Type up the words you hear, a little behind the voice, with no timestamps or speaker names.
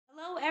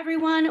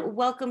Everyone,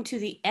 welcome to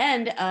the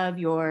end of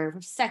your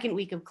second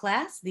week of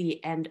class,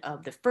 the end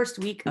of the first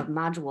week of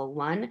Module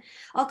 1.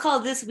 I'll call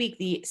this week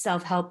the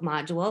self-help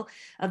module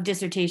of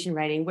dissertation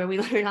writing, where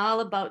we learn all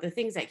about the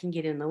things that can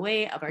get in the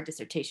way of our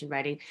dissertation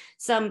writing,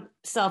 some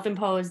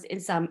self-imposed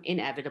and some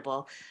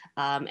inevitable,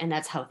 and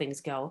that's how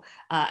things go.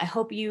 I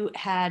hope you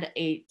had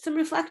some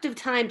reflective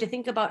time to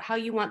think about how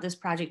you want this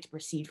project to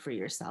proceed for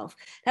yourself.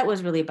 That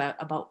was really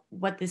about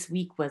what this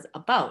week was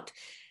about.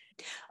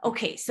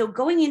 Okay, so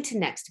going into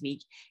next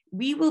week,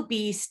 we will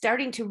be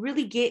starting to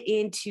really get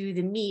into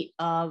the meat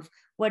of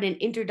what an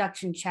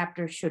introduction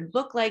chapter should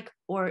look like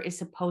or is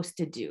supposed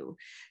to do.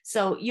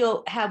 So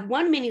you'll have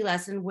one mini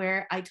lesson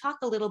where I talk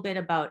a little bit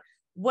about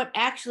what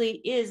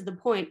actually is the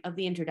point of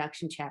the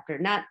introduction chapter,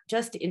 not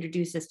just to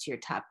introduce us to your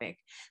topic,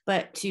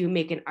 but to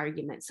make an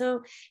argument.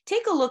 So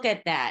take a look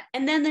at that.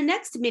 And then the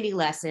next mini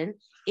lesson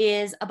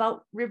is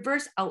about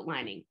reverse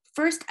outlining.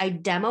 First, I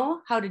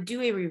demo how to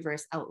do a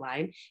reverse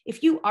outline.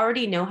 If you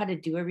already know how to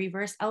do a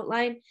reverse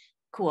outline,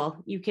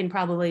 cool. You can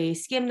probably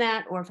skim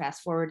that or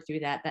fast forward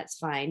through that. That's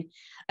fine.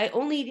 I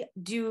only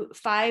do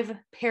 5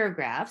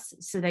 paragraphs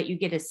so that you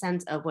get a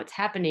sense of what's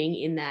happening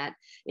in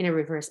a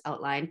reverse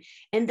outline.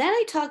 And then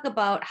I talk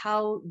about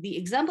how the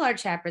exemplar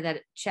chapter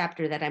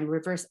that I'm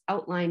reverse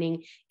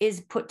outlining is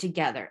put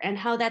together and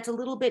how that's a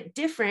little bit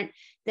different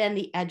than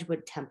the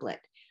Edgewood template.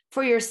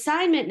 For your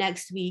assignment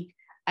next week,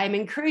 I'm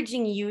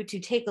encouraging you to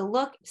take a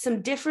look,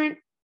 some different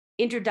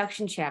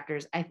introduction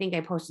chapters. I think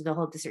I posted the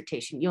whole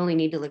dissertation. You only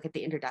need to look at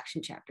the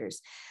introduction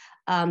chapters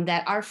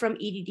that are from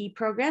EDD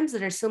programs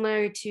that are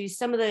similar to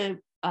some of the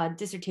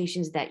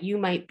dissertations that you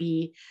might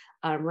be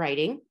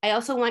writing. I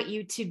also want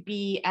you to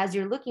be, as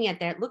you're looking at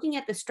that, looking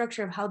at the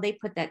structure of how they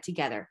put that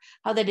together,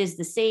 how that is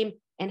the same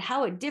and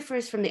how it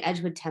differs from the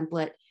Edgewood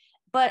template,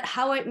 but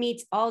how it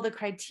meets all the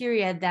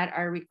criteria that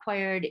are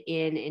required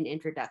in an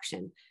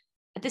introduction.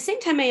 At the same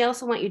time, I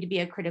also want you to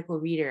be a critical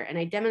reader, and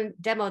I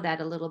demo that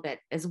a little bit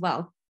as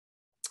well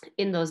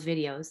in those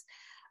videos.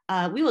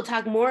 We will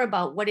talk more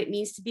about what it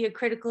means to be a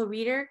critical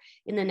reader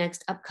in the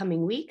next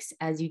upcoming weeks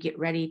as you get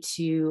ready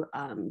to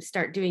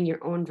start doing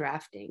your own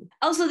drafting.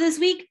 Also this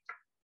week,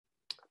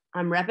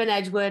 I'm repping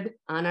Edgewood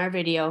on our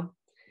video.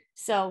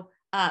 So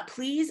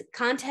please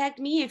contact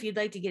me if you'd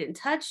like to get in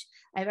touch.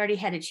 I've already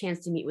had a chance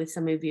to meet with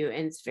some of you,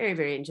 and it's very,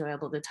 very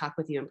enjoyable to talk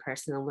with you in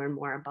person and learn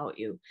more about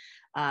you.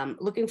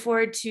 Looking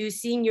forward to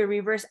seeing your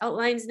reverse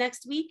outlines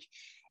next week.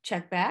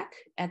 Check back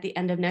at the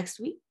end of next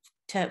week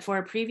for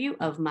a preview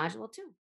of Module 2.